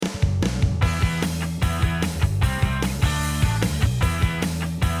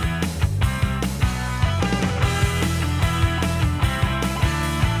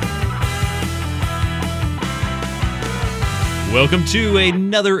Welcome to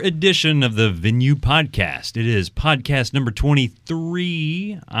another edition of the Venue Podcast. It is podcast number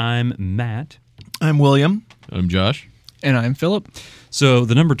 23. I'm Matt. I'm William. I'm Josh. And I'm Philip. So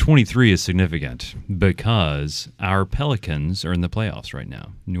the number 23 is significant because our Pelicans are in the playoffs right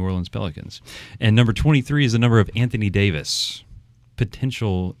now, New Orleans Pelicans. And number 23 is the number of Anthony Davis,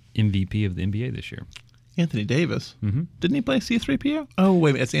 potential MVP of the NBA this year. Anthony Davis? Mm-hmm. Didn't he play C-3PO? Oh,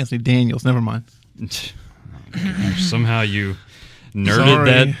 wait, that's Anthony Daniels. Never mind. Somehow you nerded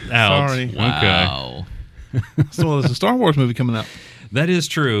that out. Sorry. Wow. So there's a Star Wars movie coming up. That is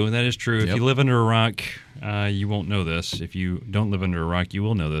true. That is true. If Yep. you live under a rock, you won't know this. If you don't live under a rock, you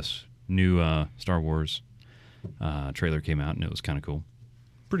will know this. New Star Wars trailer came out, and it was kind of cool.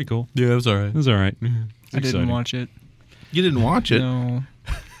 Pretty cool. Yeah, it was all right. It was all right. I didn't watch it. You didn't watch it? No.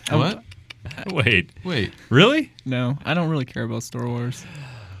 What? Wait, Really? No, I don't really care about Star Wars.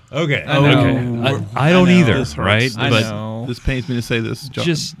 okay, I know. okay. I don't I know. either, This hurts. right? I But know. This pains me to say this.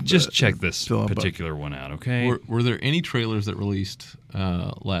 just check this Philip, but- particular one out, okay? Were there any trailers that released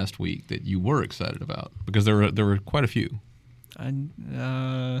last week that you were excited about? Because there were quite a few.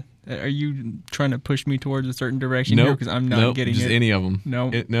 Are you trying to push me towards a certain direction here? Because I'm not getting just it. any of them.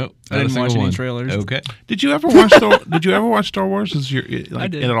 No. Nope. I didn't watch any trailers. Okay. Did you ever watch Star Wars? I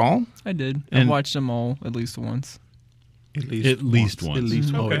did. At all? I did. And- I've watched them all at least once. At least At least once. At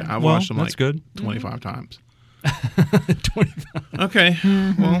least Okay. I Well, watched them that's like good. 25 times. 25. Okay.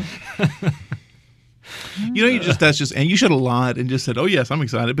 Well. You know, and you should have lied and just said, "Oh yes, I'm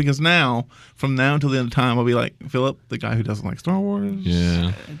excited," because from now until the end of time, I'll be like, Philip, the guy who doesn't like Star Wars.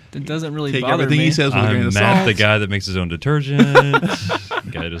 Yeah. It doesn't really Take bother everything me. he says with a grain I'm of Matt, salt. the guy that makes his own detergent. The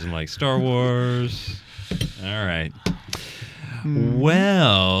guy who doesn't like Star Wars. All right.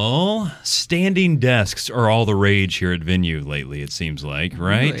 Well, standing desks are all the rage here at Venue lately, it seems like,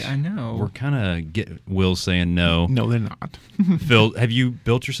 right? Really, I know. We're kind of Will saying no. No, they're not. Phil, have you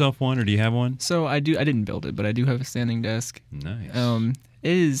built yourself one, or do you have one? So I didn't build it, but I do have a standing desk. Nice.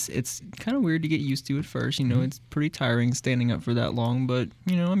 It's kind of weird to get used to at first. You know, it's pretty tiring standing up for that long, but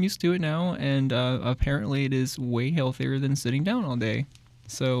you know, I'm used to it now, and apparently it is way healthier than sitting down all day.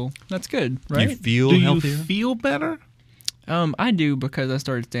 So that's good, right? You feel Do healthier? you feel better? I do, because I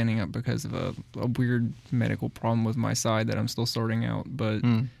started standing up because of a weird medical problem with my side that I'm still sorting out. But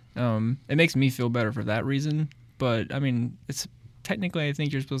it makes me feel better for that reason. But I mean, it's technically, I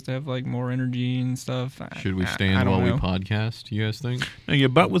think you're supposed to have like more energy and stuff. Should we I stand don't while know. we podcast, you guys think? No, your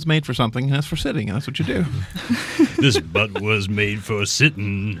butt was made for something, and that's for sitting, and that's what you do. This butt was made for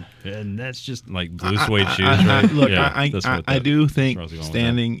sitting, and that's just like blue suede shoes, right? Look, Yeah, that's what I that- do that's think where I was going with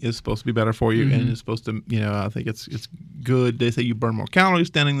standing is supposed to be better for you, and it's supposed to, I think it's good. They say you burn more calories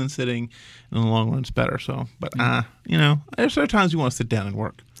standing than sitting, and in the long run, it's better. So, but there's certain times you want to sit down and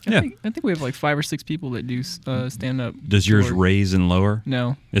work. Yeah. I think we have like 5 or 6 people that do stand up. Does yours to work. raise and lower?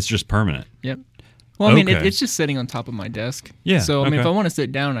 No. It's just permanent. Yep. Well, I mean, Okay. it's just sitting on top of my desk. Yeah, So, I mean, okay. if I want to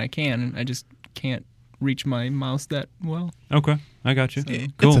sit down, I can. I just can't reach my mouse that well. Okay, I got you. So-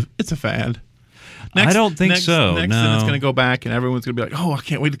 Cool. It's a fad. I don't think so, Next, no. then it's going to go back, and everyone's going to be like, "Oh, I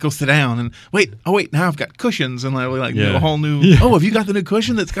can't wait to go sit down." And wait, now I've got cushions, and like Yeah. a whole new. Yeah. Oh, have you got the new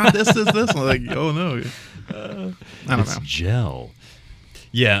cushion that's got this? And I'm like, oh no, I don't It's know. gel.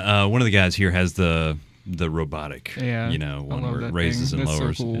 Yeah, one of the guys here has the robotic, Yeah, one I love where it that raises thing. and That's so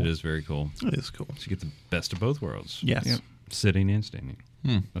lowers. cool. It is very cool. It is cool. So you get the best of both worlds. Yes. Yep. Sitting and standing.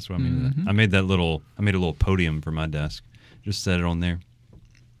 Hmm. That's what I mean. With that. I made a little podium for my desk. Just set it on there,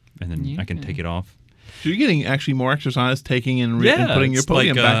 and then I can Yeah. take it off. So you're getting actually more exercise taking and putting your it's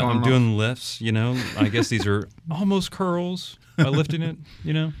podium like, back on. I'm and doing lifts. I guess these are almost curls by lifting it.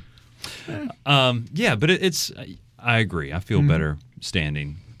 Yeah, but it's. I agree. I feel better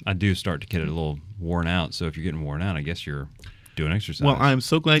standing. I do start to get a little worn out. So if you're getting worn out, I guess you're doing exercise. Well, I'm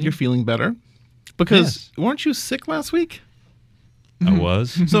so glad you're feeling better, because weren't you sick last week? I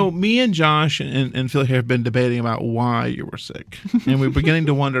was. So me and Josh and Phil here have been debating about why you were sick, and we're beginning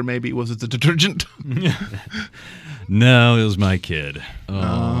to wonder maybe was it the detergent? No, it was my kid.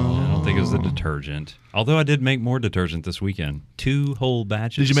 I don't think it was the detergent. Although I did make more detergent this weekend. 2 whole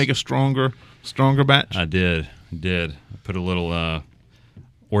batches. Did you make a stronger batch? I did. I put a little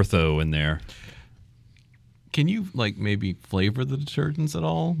ortho in there. Can you maybe flavor the detergents at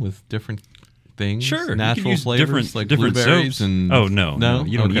all with different things? Sure, you can Natural use flavors like different blueberries soaps. and Oh, no,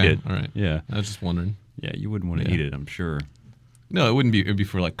 you don't Okay, eat it. All right. Yeah. I was just wondering. Yeah, you wouldn't want to Yeah. eat it, I'm sure. No, it wouldn't be. It'd be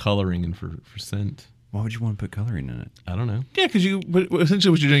for coloring and for scent. Why would you want to put coloring in it? I don't know. Yeah, because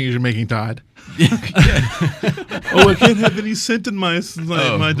essentially what you're doing is you're making Tide. Oh, I can't have any scent in my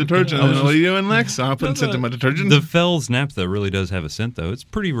detergent. What are you doing next? I'll put scent in my detergent. The Fells Naphtha really does have a scent, though. It's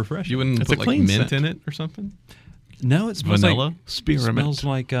pretty refreshing. You wouldn't It's put a clean mint scent. in it or something? No, it smells Vanilla? like Spearmint. Smells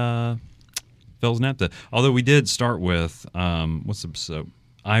like Fells Naphtha. Although we did start with what's the soap?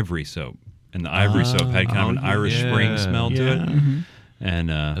 Ivory soap, and the ivory soap had kind of an Irish Spring smell to it, and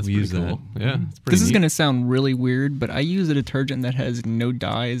That's we pretty use cool. that. Yeah, it's pretty This is neat. going to sound really weird, but I use a detergent that has no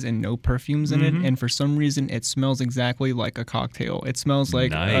dyes and no perfumes in it, and for some reason it smells exactly like a cocktail. It smells like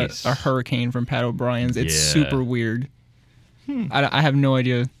Nice. a hurricane from Pat O'Brien's. It's Yeah. super weird. I have no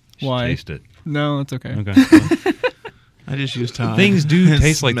idea why. Taste it. No, it's okay. Okay. I just use Tide. Things do It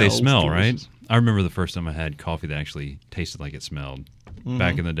taste like they smells smell, delicious. right? I remember the first time I had coffee that actually tasted like it smelled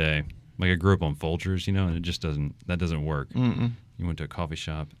back in the day. Like I grew up on Folgers, and it just doesn't work. You went to a coffee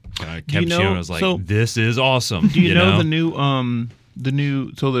shop, got a Do you cappuccino, know- and I was like, so- this is awesome. Do you know the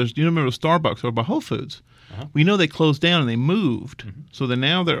new so there's remember Starbucks over by Whole Foods? We know they closed down and they moved. So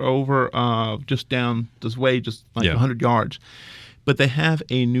they're over just down this way, just like Yeah. 100 yards. But they have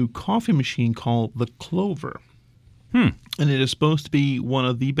a new coffee machine called the Clover. And it is supposed to be one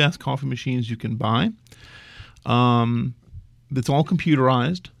of the best coffee machines you can buy. It's all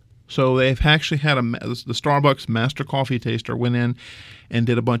computerized. So they've actually had the Starbucks master coffee taster went in and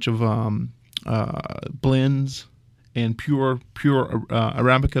did a bunch of blends and pure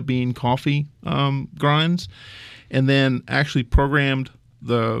Arabica bean coffee grinds, and then actually programmed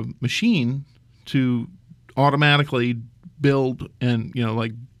the machine to automatically build and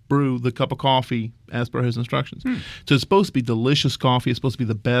brew the cup of coffee as per his instructions. So it's supposed to be delicious coffee. It's supposed to be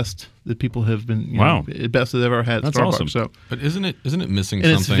the best that people have been Wow. the best they've ever had at That's Starbucks. awesome. So But isn't it missing and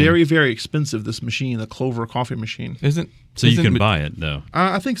something? it's very, very expensive, this machine, the Clover coffee machine. Isn't So you isn't can it- buy it though.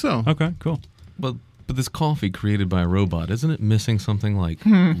 I think so. Okay, cool. But this coffee created by a robot, isn't it missing something like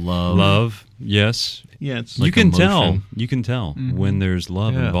love? Love, yes. Yeah, it's You Like can emotion. tell. You can tell when there's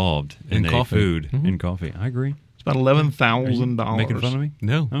love Yeah. involved in In a coffee. food Mhm. in coffee. I agree. it's about $11,000. Making fun of me?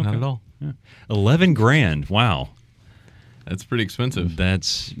 No, not Okay. at all. Yeah. 11 grand. Wow. That's pretty expensive.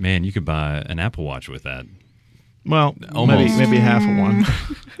 That's man. You could buy an Apple Watch with that. Well, Almost. maybe half of one.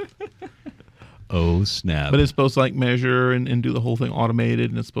 Oh snap! But it's supposed to measure and do the whole thing automated,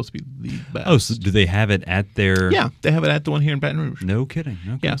 and it's supposed to be the best. oh, so do they have it at their? yeah, they have it at the one here in Baton Rouge. No kidding.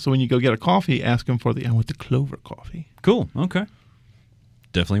 Okay. Yeah, so when you go get a coffee, ask them for I want the Clover coffee. Cool. Okay.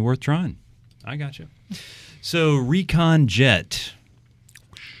 Definitely worth trying. I got you. So Recon Jet.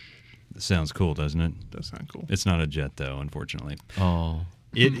 That sounds cool, doesn't it? Does sound cool. It's not a jet though, unfortunately. Oh,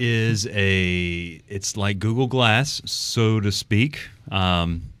 It is it's like Google Glass, so to speak.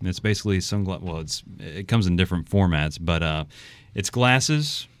 It's basically sunglass. Well, it comes in different formats, but it's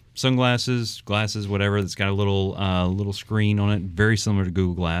glasses, sunglasses, glasses, whatever. It's got a little screen on it, very similar to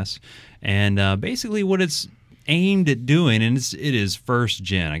Google Glass. And basically, what it's aimed at doing, and it is first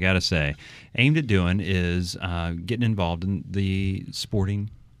gen, I gotta say, aimed at doing is getting involved in the sporting,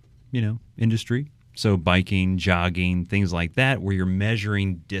 industry. So biking, jogging, things like that, where you're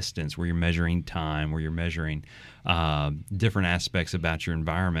measuring distance, where you're measuring time, where you're measuring different aspects about your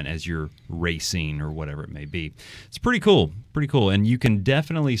environment as you're racing or whatever it may be. It's pretty cool, and you can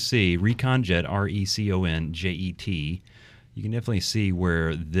definitely see ReconJet, ReconJet. You can definitely see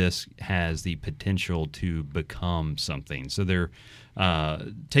where this has the potential to become something. So they're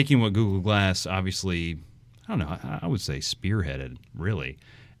taking what Google Glass, obviously, I don't know, I would say spearheaded, really,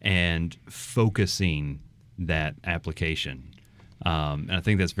 and focusing that application. And I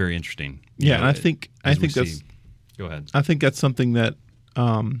think that's very interesting. Yeah, and I think that's. Go ahead. I think that's something that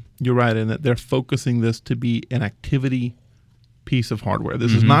you're right in, that they're focusing this to be an activity piece of hardware.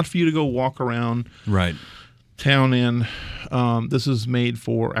 This is not for you to go walk around Right. town in. This is made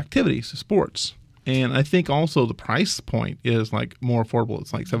for activities, sports. And I think also the price point is more affordable.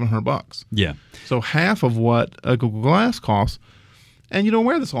 It's like $700. Yeah. So half of what a Google Glass costs. And you don't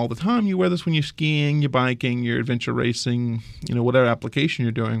wear this all the time. You wear this when you're skiing, you're biking, you're adventure racing, whatever application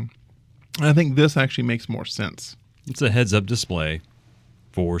you're doing. And I think this actually makes more sense. It's a heads-up display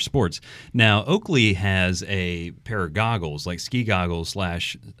for sports. Now, Oakley has a pair of goggles, like ski goggles /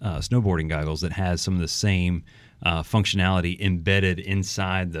 snowboarding goggles, that has some of the same functionality embedded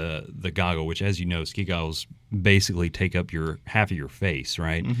inside the goggle, which, as you know, ski goggles basically take up half of your face,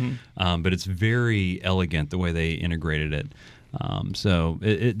 right? But it's very elegant the way they integrated it. So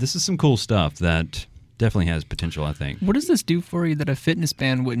this is some cool stuff that definitely has potential, I think. What does this do for you that a fitness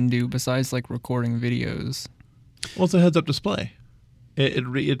band wouldn't do besides recording videos? Well, it's a heads-up display.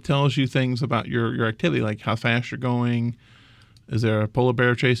 It tells you things about your activity, like how fast you're going. Is there a polar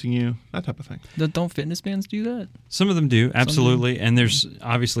bear chasing you? That type of thing. Don't fitness bands do that? Some of them do, absolutely. And there's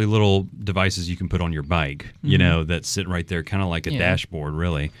obviously little devices you can put on your bike, that sit right there, kind of like a dashboard,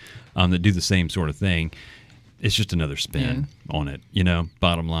 really, that do the same sort of thing. It's just another spin on it,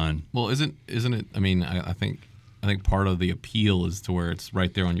 bottom line. well, isn't it? I mean, I think think part of the appeal is to where it's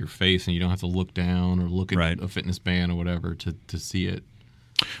right there on your face, and you don't have to look down or look at Right. a fitness band or whatever to see it.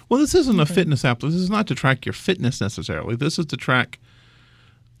 Well, this isn't a fitness app. This is not to track your fitness necessarily. This is to track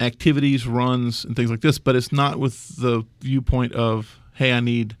activities, runs, and things like this. But it's not with the viewpoint of, hey, I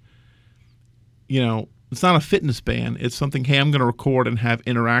need, it's not a fitness band. It's something, hey, I'm going to record and have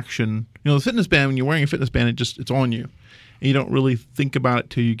interaction. The fitness band, when you're wearing a fitness band, it's on you. And you don't really think about it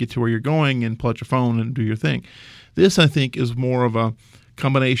till you get to where you're going and pull out your phone and do your thing. This, I think, is more of a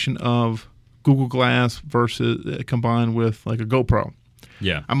combination of Google Glass versus combined with like a GoPro.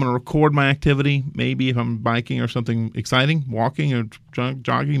 Yeah. I'm going to record my activity, maybe if I'm biking or something exciting, walking or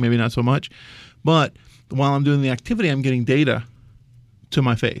jogging, maybe not so much. But while I'm doing the activity, I'm getting data to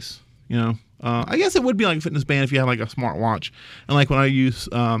my face. I guess it would be like a fitness band if you had like a smart watch. And like when I use,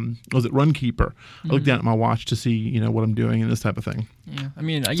 was it Runkeeper? I look down at my watch to see, what I'm doing and this type of thing. Yeah, I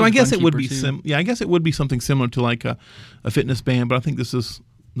mean, So I guess it would be too. I guess it would be something similar to like a fitness band, but I think this is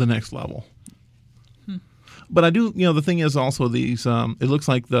the next level. But I do, the thing is also these. It looks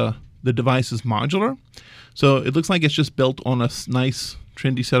like the device is modular, so it looks like it's just built on a nice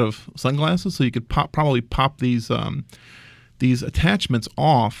trendy set of sunglasses. So you could probably pop these attachments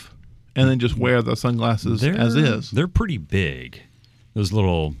off, and then just wear the sunglasses as is. They're pretty big. Those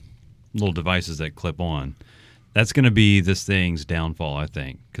little devices that clip on. That's going to be this thing's downfall, I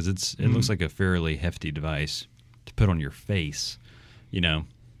think, because it looks like a fairly hefty device to put on your face,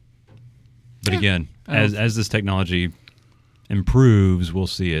 But again, as this technology improves, we'll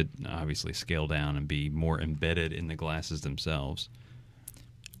see it obviously scale down and be more embedded in the glasses themselves.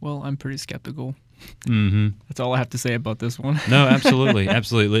 Well, I'm pretty skeptical. Mm-hmm. That's all I have to say about this one. No, absolutely,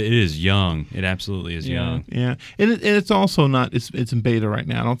 absolutely. It is young. It absolutely is Yeah. young. Yeah, and it's also not. It's in beta right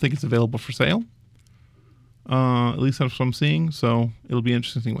now. I don't think it's available for sale. At least that's what I'm seeing. So it'll be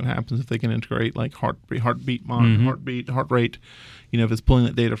interesting to see what happens if they can integrate like heartbeat monitor, heart rate. If it's pulling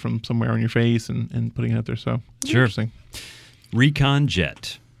that data from somewhere on your face and putting it out there. So it's Sure. interesting. Recon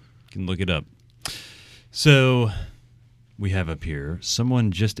Jet. You can look it up. So we have up here,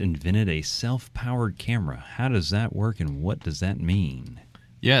 someone just invented a self-powered camera. How does that work and what does that mean?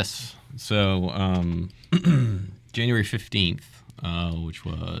 Yes. So January 15th, which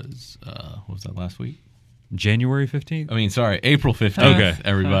was what was that last week? January 15th? I mean, sorry, April 15th. Okay.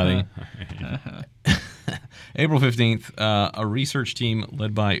 Everybody. April 15th, a research team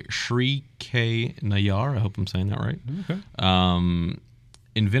led by Shri K. Nayar, I hope I'm saying that right,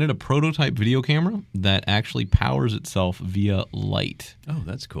 invented a prototype video camera that actually powers itself via light. Oh,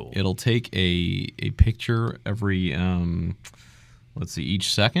 that's cool. It'll take a picture every,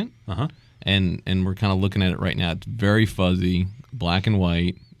 each second. Uh-huh. And we're kind of looking at it right now. It's very fuzzy, black and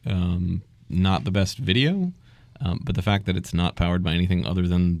white, not the best video, but the fact that it's not powered by anything other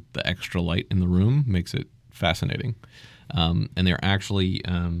than the extra light in the room makes it fascinating. And they're actually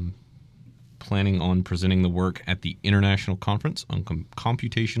planning on presenting the work at the International Conference on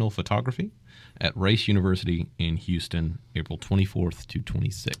Computational Photography at Rice University in Houston, April 24th to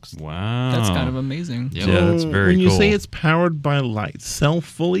 26th. Wow. That's kind of amazing. Yep. Yeah, that's very When you cool. say it's powered by light,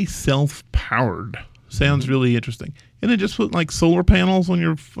 fully self-powered, sounds really interesting. And it just put like solar panels on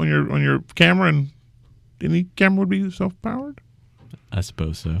your camera, and any camera would be self-powered. I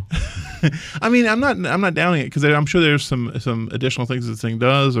suppose so. I mean, I'm not downing it because I'm sure there's some additional things this thing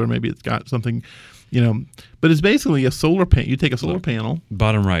does, or maybe it's got something, But it's basically a solar panel. You take a solar panel.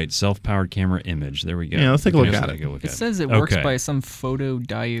 Bottom right, self-powered camera image. There we go. Yeah, let's take a look Okay, at let's it. take a look It at says it works Okay. by some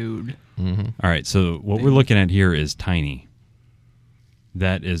photodiode. All right, so what we're looking at here is tiny.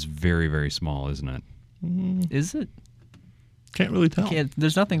 That is very, very small, isn't it? Is it? Can't really tell.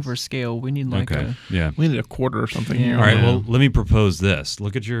 There's nothing for scale. We need like Okay, yeah. We need a quarter or something Yeah. here. All right, Yeah. well, let me propose this.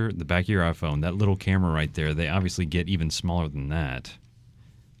 Look at the back of your iPhone. That little camera right there, they obviously get even smaller than that.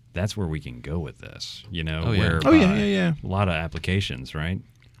 That's where we can go with this, Oh, yeah. whereby Oh, yeah. a lot of applications, right?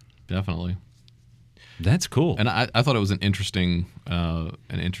 Definitely. That's cool. And I thought it was an interesting, I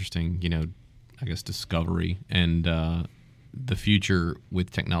guess, discovery. And the future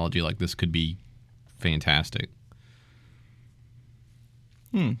with technology like this could be fantastic.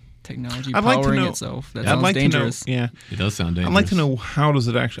 technology I'd like to powering know- itself. That I'd sounds like dangerous. to know. Yeah. It does sound dangerous. I'd like to know how does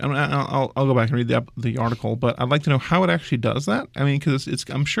it actually. I'll go back and read the article, but I'd like to know how it actually does that. I mean, because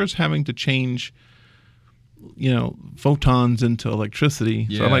I'm sure it's having to change, photons into electricity.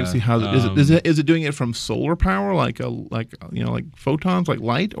 So I'd like to see how is it doing it from solar power, like photons, like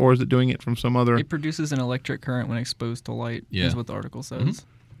light, or is it doing it from some other? It produces an electric current when exposed to light. Yeah. Is what the article says.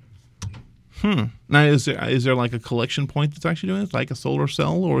 Now, is there like a collection point that's actually doing it, like a solar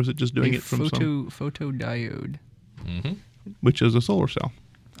cell, or is it just doing it from some, photodiode. which is a solar cell?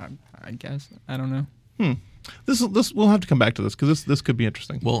 I guess I don't know. This we'll have to come back to this because this could be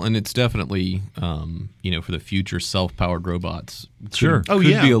interesting. Well, and it's definitely for the future self-powered robots. Sure. Oh, could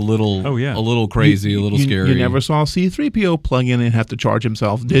yeah. be a little Oh, yeah. a little crazy, a little scary. You never saw C-3PO plug in and have to charge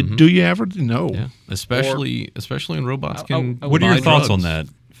himself. Do you ever? No. Yeah, especially when robots can. What are your buy thoughts drugs. on that,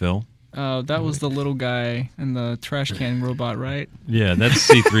 Phil? That was the little guy in the trash can robot, right? Yeah, that's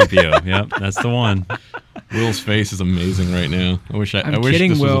C-3PO. Yep, that's the one. Will's face is amazing right now. I wish I'm wish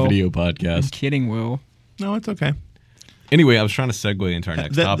kidding, this was Will. a video I'm podcast. kidding, Will. No, it's okay. Anyway, I was trying to segue into our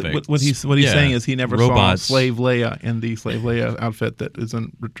next topic. What he's Yeah. saying is he never Robots. saw Slave Leia in the Slave Leia outfit that is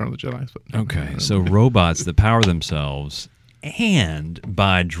in Return of the Jedi. But Okay, so robots that power themselves and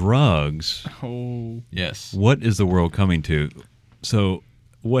buy drugs. Oh, Yes. What is the world coming to? So,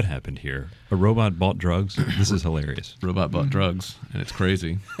 what happened here? A robot bought drugs? This is hilarious. Robot bought drugs, and it's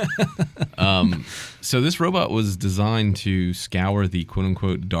crazy. So this robot was designed to scour the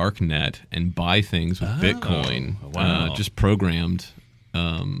quote-unquote dark net and buy things with Bitcoin. wow. Just programmed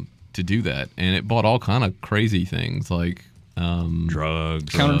to do that, and it bought all kind of crazy things like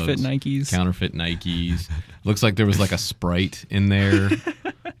Drugs. counterfeit drugs, Nikes. Counterfeit Nikes. Looks like there was like a Sprite in there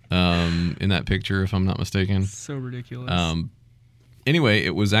in that picture, if I'm not mistaken. So ridiculous. Anyway,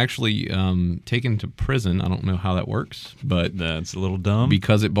 it was actually taken to prison. I don't know how that works, but That's a little dumb.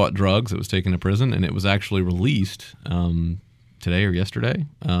 because it bought drugs, it was taken to prison, and it was actually released today or yesterday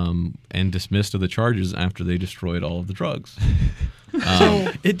and dismissed of the charges after they destroyed all of the drugs.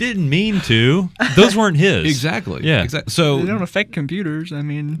 It didn't mean to. Those weren't his. Exactly. Yeah. Exactly. they So don't affect computers. I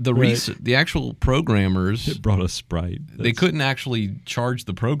mean, the actual programmers, It brought a Sprite. they couldn't actually charge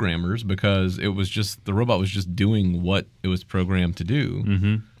the programmers because it was just the robot was just doing what it was programmed to do.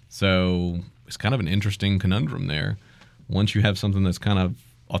 Mm-hmm. So it's kind of an interesting conundrum there. Once you have something that's kind of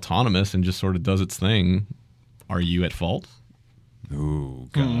autonomous and just sort of does its thing, are you at fault? Ooh,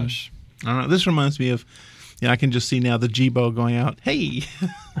 gosh. I don't know. This reminds me of, I can just see now the Jibo going out. Hey,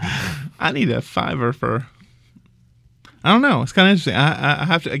 I need a $5 for. I don't know. It's kind of interesting. I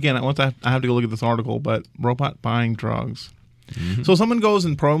have to again. I have to go look at this article. But robot buying drugs. So someone goes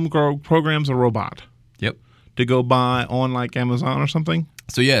and programs a robot Yep. to go buy on like Amazon or something.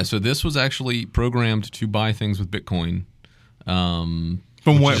 So so this was actually programmed to buy things with Bitcoin, From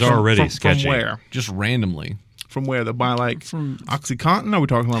Which where? is already from sketchy. From where? just randomly. From where? They buy like From- OxyContin? Are we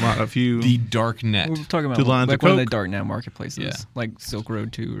talking about a few? The dark net. we're talking about Two lines like of one of the Coke? dark net marketplaces, Yeah. like Silk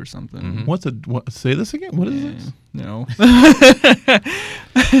Road 2 or something. What? Say this again. What is this? No.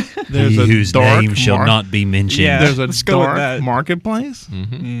 There's He a whose dark name shall not be mentioned. Yeah. There's a Let's go with dark that. marketplace.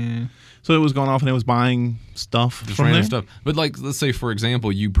 Yeah. So it was going off and it was buying stuff Just from random there. stuff. But like, let's say for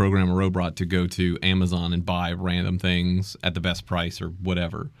example, you program a robot to go to Amazon and buy random things at the best price or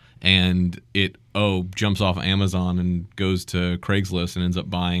whatever, and it jumps off Amazon and goes to Craigslist and ends up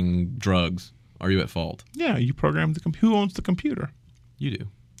buying drugs. Are you at fault? Yeah, you program the Who owns the computer? You do.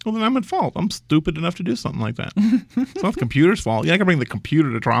 Well, then I'm at fault. I'm stupid enough to do something like that. It's not the computer's fault. You're not going to bring the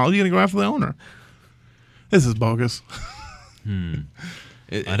computer to trial. You're going to go after the owner. This is bogus.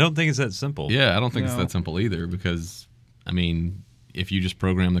 I don't think it's that simple. Yeah, I don't think it's No. that simple either because, I mean, if you just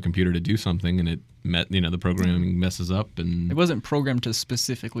program the computer to do something and the programming messes up and It wasn't programmed to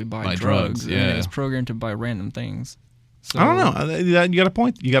specifically buy Buy drugs. drugs, I mean, yeah. it was programmed to buy random things. So, I don't know. You got a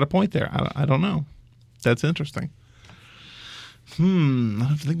point. You got a point there. I don't know. That's interesting. I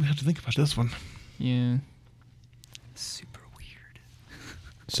have to think about this one. Yeah. Super weird.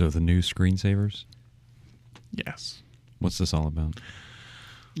 So the new screensavers? Yes. What's this all about?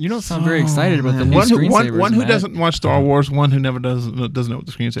 You don't sound very excited about the new One who, screensavers, one who Matt. doesn't watch Star Wars, one who never doesn't know what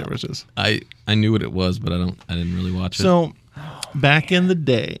the screensavers is. I knew what it was, but I didn't really watch it. So, back in the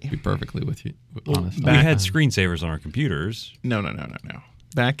day, To be perfectly with you, honest. We had screensavers on our computers. no.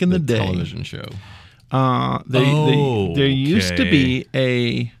 Back in the day, television show. there used to be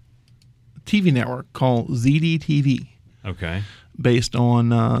a TV network called ZDTV Okay. based on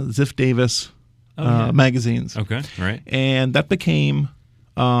Ziff Davis yeah. magazines. Okay. Right. And that became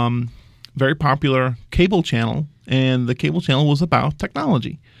very popular cable channel, and the cable channel was about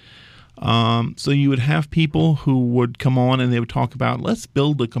technology. So you would have people who would come on and they would talk about, let's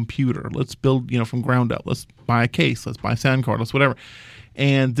build a computer, let's build, from ground up, let's buy a case, let's buy a sound card, let's whatever.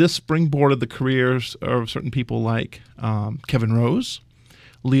 And this springboarded the careers of certain people like Kevin Rose,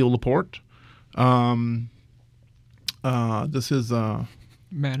 Leo Laporte. This is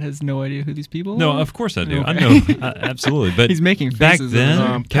Matt has no idea who these people No, are. of course I do. Okay. I know. Absolutely. But He's making back faces then, over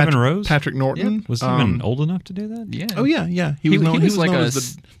there. Kevin Rose? Patrick Norton. Was he even old enough to do that? Yeah. Oh yeah. He He was known, was like known a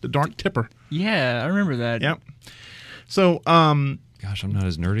as the Dark Tipper. Yeah, I remember that. Yep. So Gosh, I'm not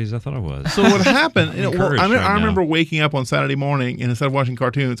as nerdy as I thought I was. So what happened? Encouraged I right remember now. waking up on Saturday morning, and instead of watching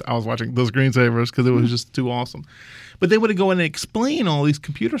cartoons, I was watching The Screensavers because it was just too awesome. But they would go in and explain all these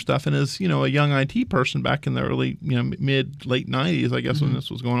computer stuff, and as a young IT person back in the early, late '90s, I guess when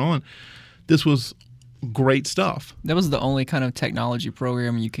this was going on, this was great stuff. That was the only kind of technology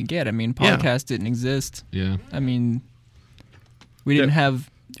program you could get. I mean, Yeah. podcasts didn't exist. Yeah. I mean, we didn't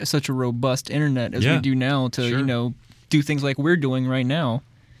have such a robust internet as Yeah. we do now to, Sure. do things like we're doing right now.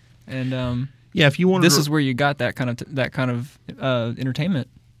 And Yeah, if you wanted, this is where you got that kind of entertainment.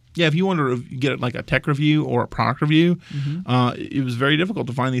 if you wanted to get like a tech review or a product review, it was very difficult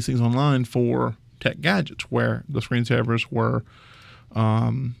to find these things online for tech gadgets, where the Screensavers were.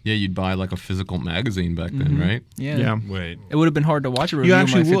 Yeah, you'd buy like a physical magazine back then, right? Yeah. Yeah. Wait. It would have been hard to watch a review You on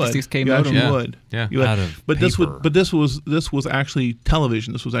actually my would. 56K You modem. actually Yeah. would. Yeah. You would. Out of but paper. this was actually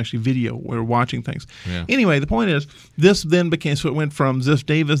television. This was actually video. We were watching things. Yeah. Anyway, the point is, this then became, so it went from Ziff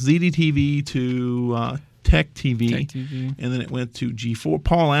Davis ZDTV to Tech TV, Tech TV. and then it went to G4.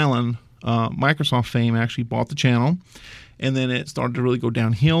 Paul Allen, Microsoft fame, actually bought the channel, and then it started to really go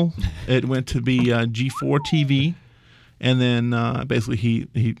downhill. It went to be G4 TV. And then basically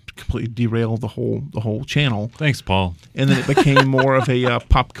he completely derailed the whole channel. Thanks, Paul. And then it became more of a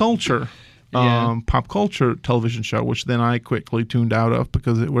pop culture Yeah. television show, which then I quickly tuned out of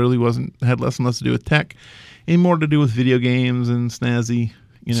because it really had less and less to do with tech, and more to do with video games and snazzy.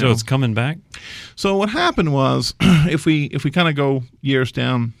 So it's coming back? So what happened was, if we kind of go years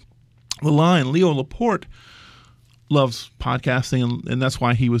down the line, Leo Laporte loves podcasting, and that's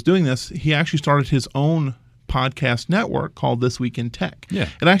why he was doing this. He actually started his own podcast network called This Week in Tech. Yeah.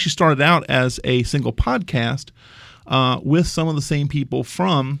 It actually started out as a single podcast with some of the same people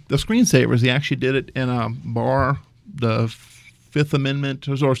from the Screensavers. He actually did it in a bar, the Fifth Amendment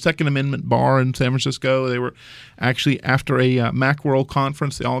or Second Amendment bar in San Francisco. They were actually, after a Macworld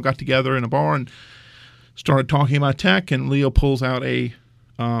conference, they all got together in a bar and started talking about tech, and Leo pulls out a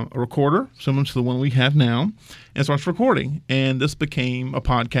recorder similar to the one we have now and starts recording. And this became a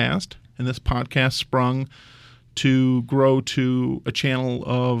podcast, and this podcast sprung to grow to a channel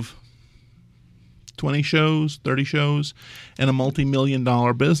of 20 shows, 30 shows, and a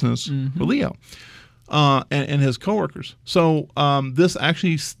multi-million-dollar business for Leo and his coworkers. So this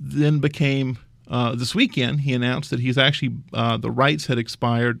actually then became, this weekend, he announced that he's actually, the rights had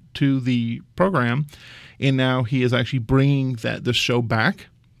expired to the program, and now he is actually bringing this show back.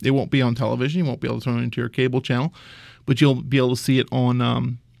 It won't be on television. You won't be able to turn it into your cable channel, but you'll be able to see it on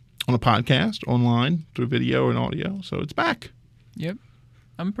a podcast, online, through video and audio. So it's back. Yep.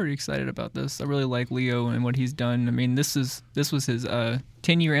 I'm pretty excited about this. I really like Leo and what he's done. I mean, this was his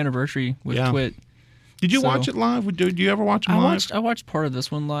 10-year anniversary with Yeah. Twit. Did you So- watch it live? Did you ever watch it live? I watched part of this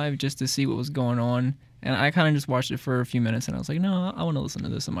one live just to see what was going on, and I kind of just watched it for a few minutes, and I was like, no, I want to listen to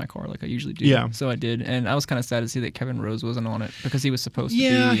this in my car like I usually do. Yeah. So I did, and I was kind of sad to see that Kevin Rose wasn't on it because he was supposed to be.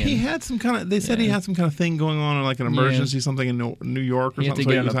 Yeah, and he had some kind of. They said he Yeah. had some kind of thing going on, or like an emergency, something in New York or He had something.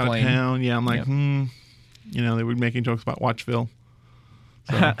 to So get he was on a out plane. of town. Yeah, I'm like, Yep. they were making jokes about Watchville.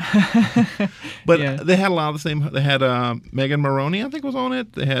 So. But Yeah. they had a lot of the same. They had Megan Maroney, I think, was on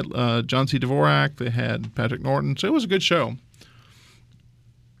it. They had John C. Dvorak. They had Patrick Norton. So it was a good show.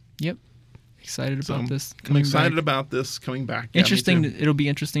 Yep. Excited So about this. I'm coming excited back. about this coming back. Yeah, me Interesting. too. It'll be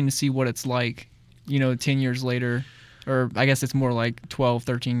interesting to see what it's like, 10 years later, or I guess it's more like 12,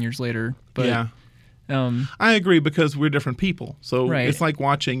 13 years later. But yeah. I agree, because we're different people. So Right. it's like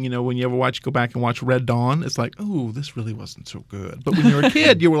watching, when you ever go back and watch Red Dawn, it's like, oh, this really wasn't so good. But when you were a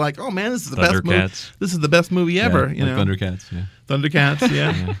kid, you were like, oh man, this is the best movie. Thundercats. This is the best movie ever. like you know, Thundercats. Yeah. Thundercats,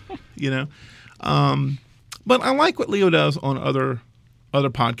 yeah. But I like what Leo does on other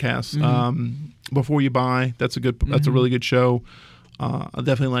podcasts. Before You Buy, that's a really good show. I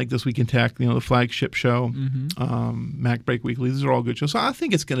definitely like This Week in Tech, the flagship show. Mac Break Weekly, these are all good shows. So I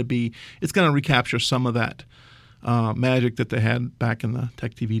think it's going to recapture some of that magic that they had back in the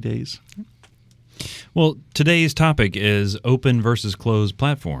Tech TV days. Well, today's topic is open versus closed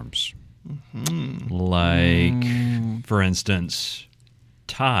platforms. Like, for instance,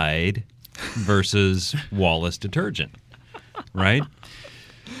 Tide versus Wallace Detergent, right?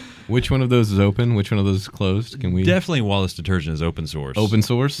 Which one of those is open? Which one of those is closed? Can we Definitely Wallace Detergent is open source. open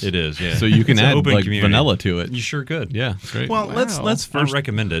source? It is, yeah. So you can It's an add open like community. vanilla to it. You sure could. Yeah, great. Well, let's I first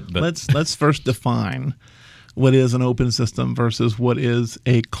recommend it, but let's first define what is an open system versus what is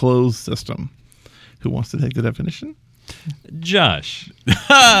a closed system. Who wants to take the definition? Josh,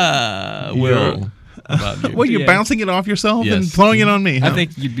 Will. About you. Well, you're Yeah. bouncing it off yourself and Yes. throwing it on me. I huh?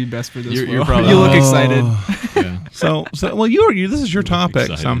 think you'd be best for this. You're Will. probably- You look excited. Yeah. So well, this is your topic.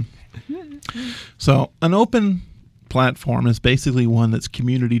 excited. So an open platform is basically one that's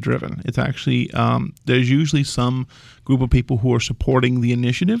community driven. It's actually there's usually some group of people who are supporting the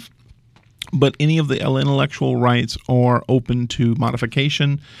initiative, but any of the intellectual rights are open to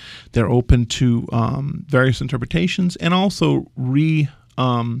modification. They're open to various interpretations, and also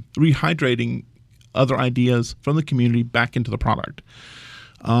rehydrating other ideas from the community back into the product.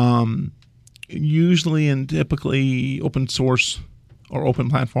 Usually and typically open source or open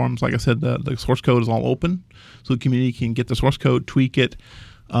platforms, like I said, the source code is all open, so the community can get the source code, tweak it,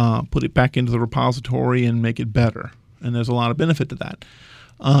 put it back into the repository, and make it better. And there's a lot of benefit to that.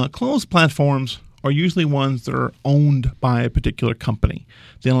 Closed platforms are usually ones that are owned by a particular company.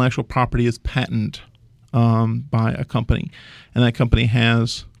 The intellectual property is patented by a company, and that company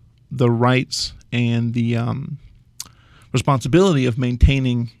has the rights and the responsibility of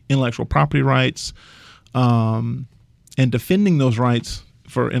maintaining intellectual property rights and defending those rights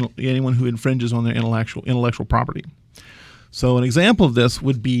for anyone who infringes on their intellectual property. So an example of this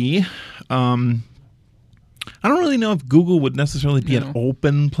would be, I don't really know if Google would necessarily be an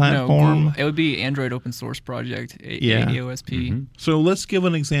open platform. No, it would be Android Open Source Project, Yeah. AOSP. Mm-hmm. So let's give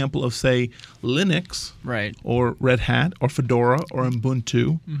an example of, say, Linux Right. or Red Hat or Fedora or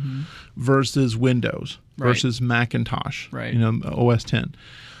Ubuntu versus Windows Right. versus Macintosh, Right. OS 10.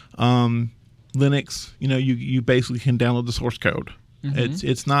 Linux, you basically can download the source code.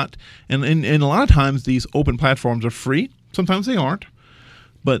 It's not, and a lot of times these open platforms are free. Sometimes they aren't,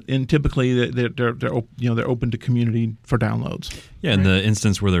 but typically they're open to community for downloads. Yeah, in the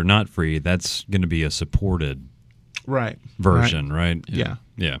instance where they're not free, that's going to be a supported version, right? Yeah.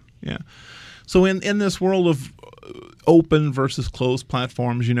 Yeah. Yeah. So in this world of open versus closed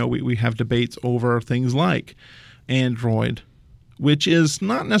platforms, we have debates over things like Android, which is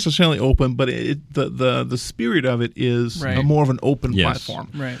not necessarily open, but the spirit of it is Right. more of an open Yes. platform.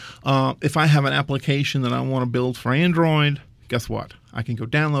 Right. If I have an application that I want to build for Android, guess what? I can go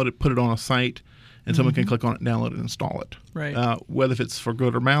download it, put it on a site, and someone can click on it, download it, and install it. Right. Whether if it's for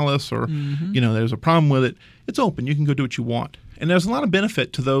good or malice or, there's a problem with it, it's open. You can go do what you want. And there's a lot of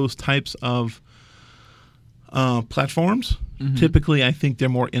benefit to those types of platforms. Typically, I think they're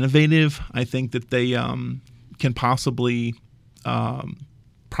more innovative. I think that they can possibly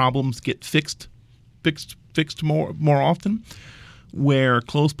problems get fixed more often, where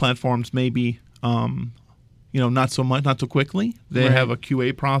closed platforms may be not so quickly. They Right. have a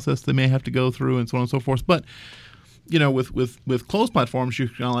QA process they may have to go through, and so on and so forth. But with closed platforms, you're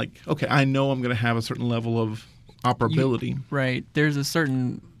kind of like, okay, I know I'm going to have a certain level of operability. Right. There's a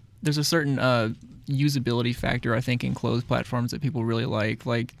certain usability factor, I think, in closed platforms that people really like.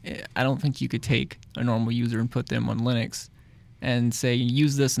 Like, I don't think you could take a normal user and put them on Linux and say,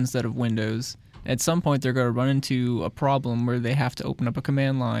 use this instead of Windows. At some point, they're going to run into a problem where they have to open up a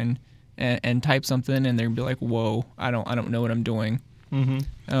command line and type something, and they're going to be like, whoa, I don't know what I'm doing. And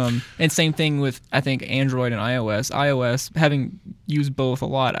same thing with, I think, Android and iOS. iOS, having used both a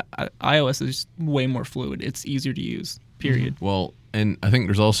lot, iOS is way more fluid. It's easier to use, period. Well, and I think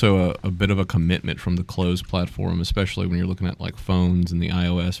there's also a bit of a commitment from the closed platform, especially when you're looking at like phones and the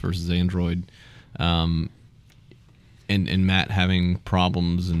iOS versus Android. And Matt having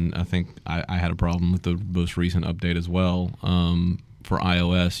problems, and I think I had a problem with the most recent update as well. For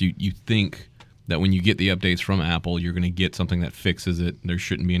iOS, you think that when you get the updates from Apple, you're going to get something that fixes it. There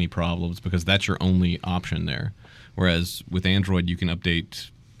shouldn't be any problems because that's your only option there. Whereas with Android, you can update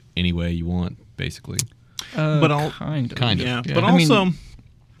any way you want, basically. But Kind of. Yeah. Yeah. But I mean- also,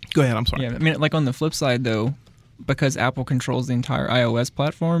 go ahead. I'm sorry. Yeah, I mean, like on the flip side, though, because Apple controls the entire iOS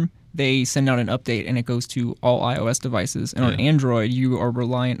platform, they send out an update and it goes to all iOS devices. And on Yeah. Android, you are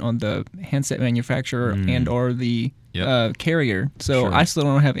reliant on the handset manufacturer and or the Yep. carrier. So Sure. I still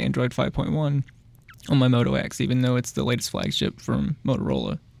don't have Android 5.1 on my Moto X, even though it's the latest flagship from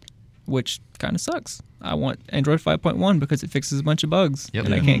Motorola, which kind of sucks. I want Android 5.1 because it fixes a bunch of bugs, Yep.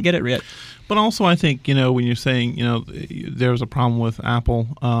 and I can't get it yet. But also, I think when you're saying there's a problem with Apple,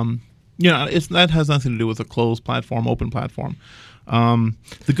 that has nothing to do with a closed platform, open platform.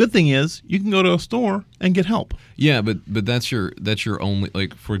 The good thing is you can go to a store and get help. Yeah, but that's your only,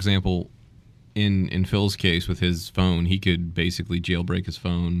 like, for example, in Phil's case with his phone, he could basically jailbreak his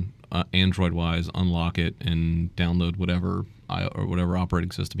phone Android wise, unlock it, and download whatever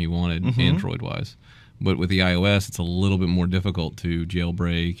operating system he wanted Android wise. But with the iOS, it's a little bit more difficult to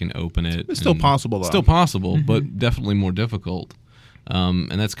jailbreak and open it. It's still possible, though. Still possible, but definitely more difficult.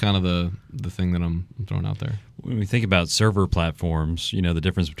 And that's kind of the thing that I'm throwing out there. When we think about server platforms, the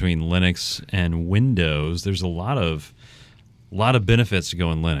difference between Linux and Windows, there's a lot of benefits to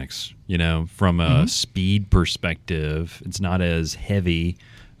go in Linux. From a speed perspective, it's not as heavy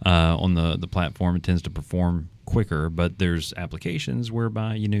on the platform. It tends to perform quicker, but there's applications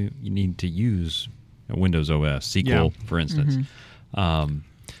whereby you need to use Windows OS, SQL, Yeah. for instance.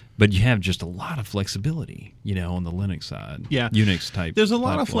 But you have just a lot of flexibility, on the Linux side. Yeah. Unix type. There's a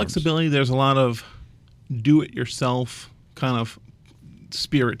lot of platforms. flexibility. There's a lot of do-it-yourself kind of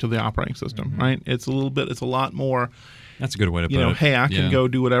spirit to the operating system, right? It's a lot more, That's a good way to put you know, it. hey, I can Yeah. go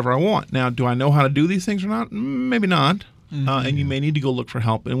do whatever I want. Now, do I know how to do these things or not? Maybe not. And you may need to go look for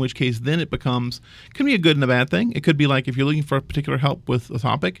help, in which case then it can be a good and a bad thing. It could be like if you're looking for particular help with a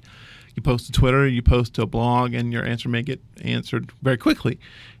topic, you post to Twitter, you post to a blog, and your answer may get answered very quickly.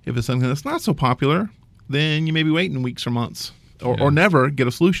 If it's something that's not so popular, then you may be waiting weeks or months or never get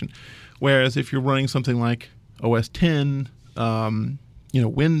a solution. Whereas if you're running something like OS 10,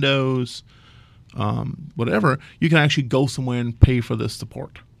 Windows, whatever, you can actually go somewhere and pay for this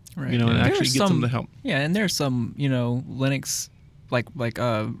support. Right. And There actually are get some to help. Yeah, and there's some, Linux like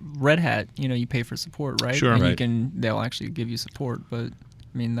Red Hat, you pay for support, right? Sure. And Right. they'll actually give you support, but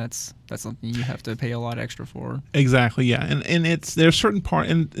I mean that's something you have to pay a lot extra for. Exactly, yeah, and there's certain part,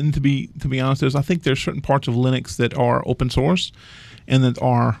 and to be honest, I think there's certain parts of Linux that are open source, and that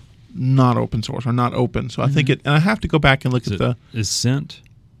are not open source or not open. So I think and I have to go back and look at Is Cent?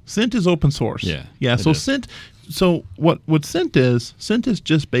 Cent is open source. Yeah, yeah. it So is. Cent, so what Cent is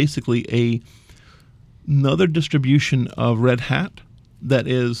just basically another distribution of Red Hat that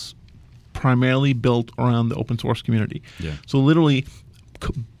is primarily built around the open source community. Yeah. So literally,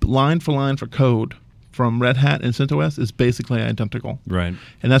 line for line for code from Red Hat and CentOS is basically identical. Right.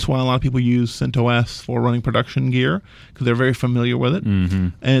 And that's why a lot of people use CentOS for running production gear, because they're very familiar with it. Mm-hmm.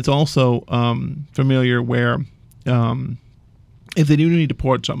 And it's also familiar where if they do need to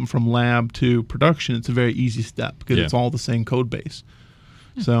port something from lab to production, it's a very easy step because Yeah. it's all the same code base.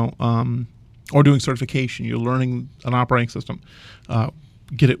 So, or doing certification, you're learning an operating system.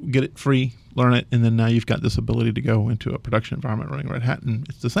 Get it free, learn it, and then now you've got this ability to go into a production environment running Red Hat, and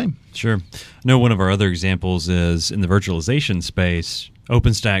it's the same. Sure. I know one of our other examples is in the virtualization space,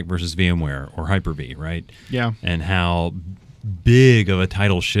 OpenStack versus VMware or Hyper-V, right? Yeah. And how big of a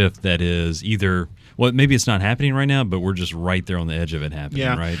tidal shift that is either, well, maybe it's not happening right now, but we're just right there on the edge of it happening,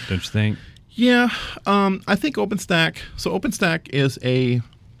 Yeah. right? Don't you think? Yeah, I think OpenStack. So OpenStack is a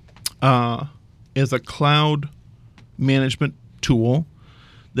cloud management tool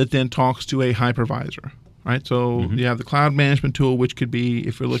that then talks to a hypervisor, right? So you have the cloud management tool, which could be,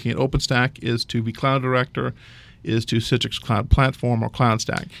 if you're looking at OpenStack, is to be Cloud Director, is to Citrix Cloud Platform or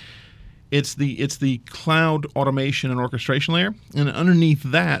CloudStack. It's the cloud automation and orchestration layer, and underneath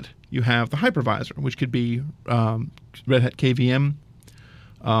that you have the hypervisor, which could be Red Hat KVM,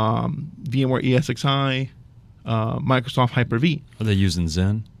 VMware ESXi, Microsoft Hyper-V. Are they using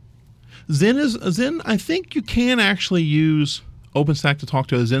Zen? Zen. I think you can actually use OpenStack to talk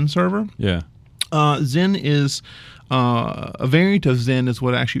to a Zen server. Yeah. Zen is a variant of Zen is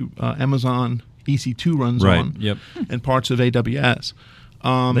what actually Amazon EC2 runs Right. on, Yep. and parts of AWS.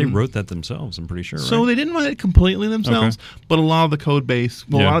 They wrote that themselves, I'm pretty sure, right? So they didn't write it completely themselves, but a lot of the code base,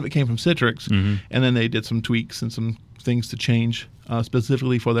 a Yeah. lot of it came from Citrix, and then they did some tweaks and some things to change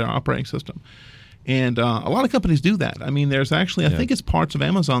specifically for their operating system. And a lot of companies do that. I mean, there's actually, I think it's parts of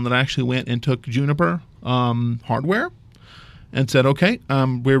Amazon that actually went and took Juniper hardware and said, okay,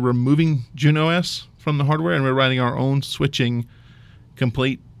 we're removing JunoOS from the hardware and we're writing our own switching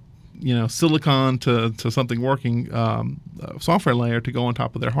complete, silicon to something working software layer to go on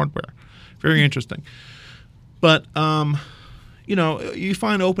top of their hardware. Very interesting. But, you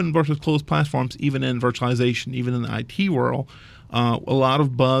find open versus closed platforms even in virtualization, even in the IT world. A lot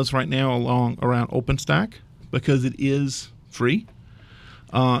of buzz right now around OpenStack because it is free.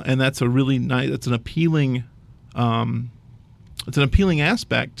 And that's a really nice, it's an appealing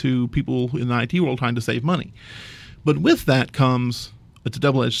aspect to people in the IT world trying to save money. But with that comes, it's a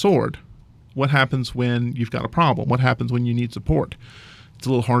double-edged sword. What happens when you've got a problem? What happens when you need support? It's a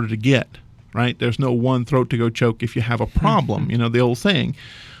little harder to get, right? There's no one throat to go choke if you have a problem, the old saying.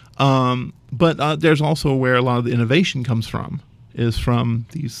 But there's also where a lot of the innovation comes from, is from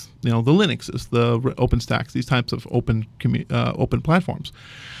these, the Linuxes, the OpenStacks, these types of open platforms.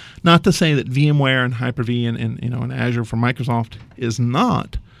 Not to say that VMware and Hyper-V and Azure for Microsoft is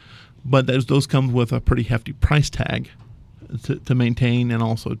not, but those come with a pretty hefty price tag to maintain and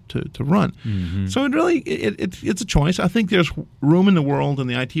also to run. Mm-hmm. So it really it's a choice. I think there's room in the world in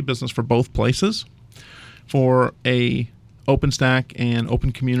the IT business for both places, for a OpenStack and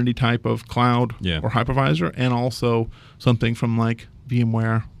open community type of cloud or hypervisor, and also something from like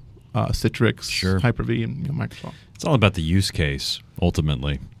VMware, Citrix, Hyper-V, and Microsoft. It's all about the use case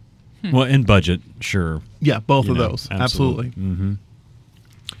ultimately. Well, in budget, sure. Yeah, both of those, absolutely. Mm-hmm.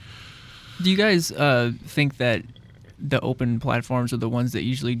 Do you guys think that the open platforms are the ones that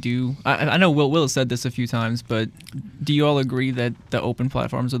usually do? I know Will has said this a few times, but do you all agree that the open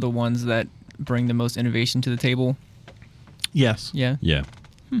platforms are the ones that bring the most innovation to the table? Yes. Yeah. Yeah.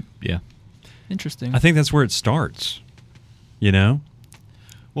 Yeah. Interesting. I think that's where it starts. You know?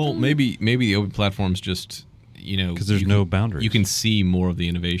 Well, maybe the open platforms just, Because there's you no can- boundaries. You can see more of the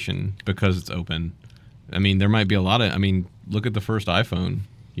innovation because it's open. I mean, there might be a lot of. I mean, look at the first iPhone.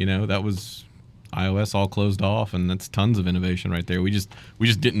 That was iOS all closed off, and that's tons of innovation right there. We just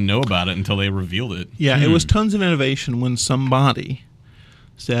didn't know about it until they revealed it. Yeah, it was tons of innovation when somebody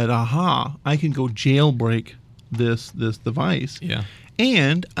said, "Aha! I can go jailbreak this device, Yeah.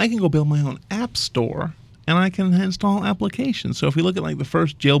 and I can go build my own app store, and I can install applications." So if we look at like the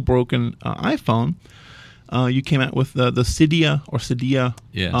first jailbroken iPhone, you came out with the Cydia Cydia.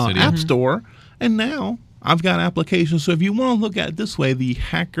 App Store, and now I've got applications. So if you want to look at it this way, the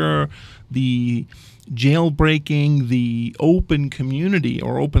hacker, the jailbreaking, the open community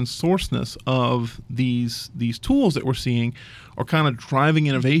or open sourceness of these tools that we're seeing are kind of driving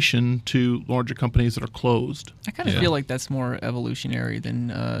innovation to larger companies that are closed. I kind of Yeah. feel like that's more evolutionary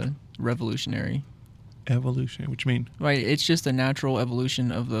than revolutionary. Evolution, what you mean? Right, it's just a natural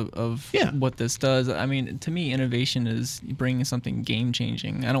evolution of Yeah. what this does. I mean, to me, innovation is bringing something game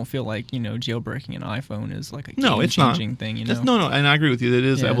changing. I don't feel like jailbreaking an iPhone is like a No, game it's not. changing thing. No, and I agree with you. It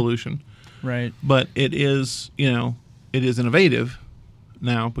is Yeah. evolution, Right. but it is it is innovative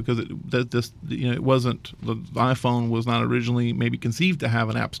now because it wasn't the iPhone was not originally maybe conceived to have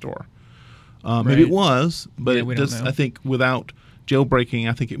an app store. Maybe Right. it was, but Yeah, we it don't just know. I think without jailbreaking,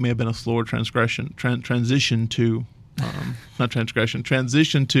 I think it may have been a slower transition to transition to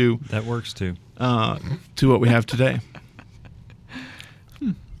That works too. what we have today.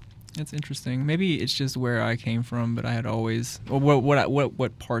 That's interesting. Maybe it's just where I came from, but I had always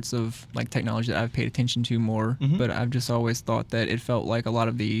what parts of like technology that I've paid attention to more. Mhm. But I've just always thought that it felt like a lot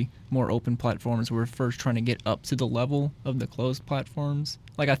of the more open platforms were first trying to get up to the level of the closed platforms.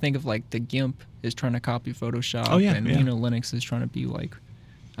 Like I think of like the GIMP is trying to copy Photoshop, Oh, yeah, and yeah. Linux is trying to be like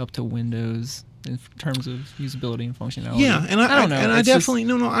up to Windows in terms of usability and functionality. Yeah, and I don't know. and I It's just-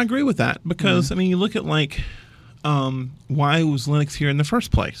 definitely I agree with that because I mean you look at like why was Linux here in the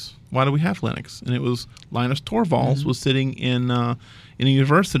first place? Why do we have Linux? And it was Linus Torvalds was sitting in a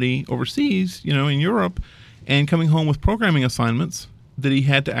university overseas, in Europe, and coming home with programming assignments that he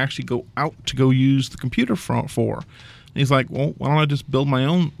had to actually go out to go use the computer for. And he's like, well, why don't I just build my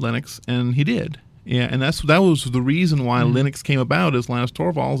own Linux? And he did. Yeah, and that was the reason why Linux came about. Is Linus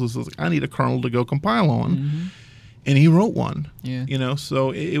Torvalds is like, I need a kernel to go compile on, and he wrote one. Yeah.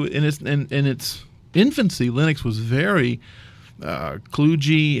 So in its infancy, Linux was very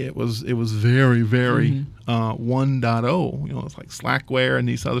kludgy. It was very 1.0. It's like Slackware and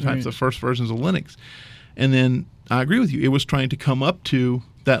these other types of first versions of Linux. And then I agree with you. It was trying to come up to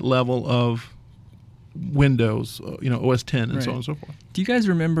that level of Windows, OS 10 and so on and so forth. Do you guys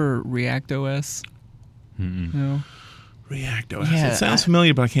remember React OS? No. React OS. Yeah, It sounds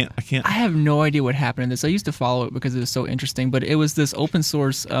familiar, but I can't. I have no idea what happened in this. I used to follow it because it was so interesting, but it was this open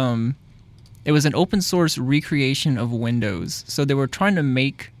source. It was an open source recreation of Windows. So they were trying to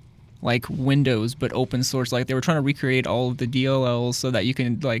make like Windows, but open source. Like they were trying to recreate all of the DLLs so that you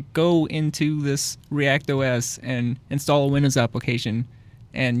can like go into this React OS and install a Windows application,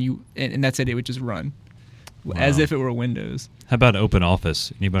 and that's it. It would just run as if it were Windows. How about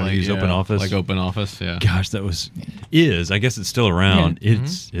OpenOffice? Anybody use OpenOffice? Like OpenOffice, yeah. Gosh, that is. I guess it's still around.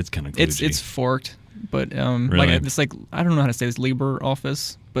 It's kind of glitchy. It's forked, but Really? like it's like I don't know how to say this,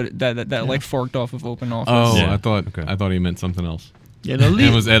 LibreOffice, but that like forked off of OpenOffice. Oh, Yeah. I thought he meant something else. Yeah, no,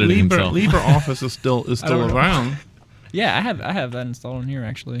 And was editing himself. LibreOffice is still don't know. around. Yeah, I have that installed on here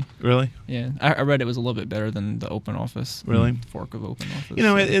actually. Really? Yeah, I read it was a little bit better than the OpenOffice Really? fork of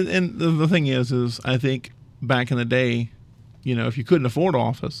OpenOffice. And the thing is I think back in the day, if you couldn't afford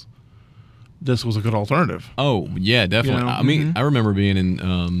Office, this was a good alternative. Oh yeah, definitely. I mean, I remember being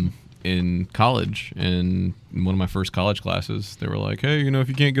in college, and in one of my first college classes, they were like, "Hey, if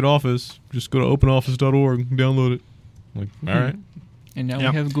you can't get Office, just go to OpenOffice.org and download it." I'm like, all right. And now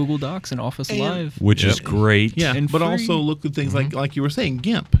Yep. we have Google Docs and Office And- Live. which is Yep. great. Yeah, And but free. also look at things like you were saying,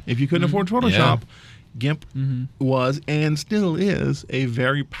 GIMP. If you couldn't afford Photoshop, GIMP was and still is a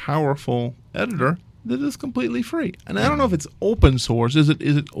very powerful editor that is completely free. And I don't know if it's open source. Is it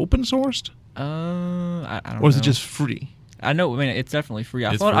open sourced, I don't know. or is it just free? I know. I mean, it's definitely free. I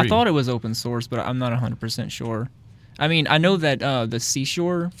It's thought free. it was open source, but I'm not 100% sure. I mean, I know that the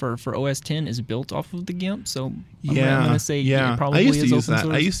Seashore for OS 10 is built off of the GIMP, so I'm going to say it probably I used to is use open that.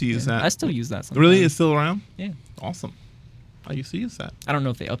 source. I used to use that. I still use that sometimes. Really, it's still around. Yeah. Awesome. I used to use that. I don't know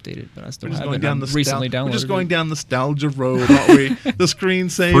if they updated, but I still We're just have going it. down I've recently downloaded. We're just going it. down nostalgia road, aren't we? The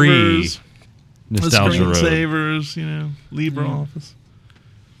screensavers, Nostalgia road. screensavers, LibreOffice.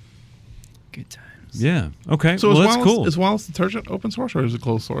 Good times. Yeah. Okay. So well, is that's Wallace, cool. is Wallace Detergent open source or is it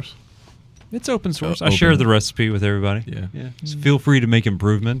closed source? It's open source. I Open. share the recipe with everybody. Yeah. So feel free to make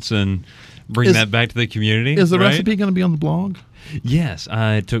improvements and bring Is- that back to the community. Is the right? recipe going to be on the blog? Yes,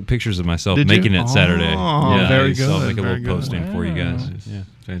 I took pictures of myself Did you? making it Saturday. Oh, yeah, very so I'll good, make a very little good. posting for you guys. Wow. Yeah.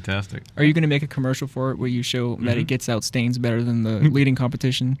 Fantastic. Are you going to make a commercial for it where you show that it gets out stains better than the leading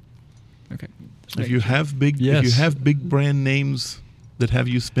competition? Okay. If you have big, Yes. if you have big brand names that have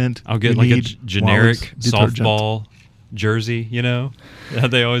you spent, I'll get you like a need generic Wallace Detergent. softball jersey, How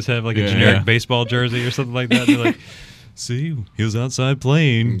they always have like a Yeah. generic Yeah. baseball jersey or something like that. They're like, see, he was outside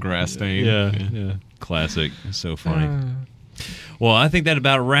playing. Grass stain. Yeah. Classic. So funny. Well, I think that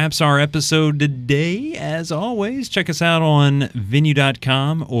about wraps our episode today. As always, check us out on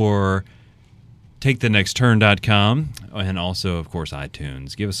venue.com or takethenextturn.com, and also, of course,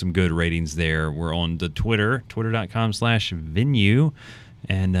 iTunes. Give us some good ratings there. We're on the twitter.com/venue,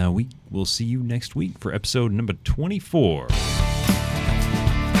 and we will see you next week for episode number 24.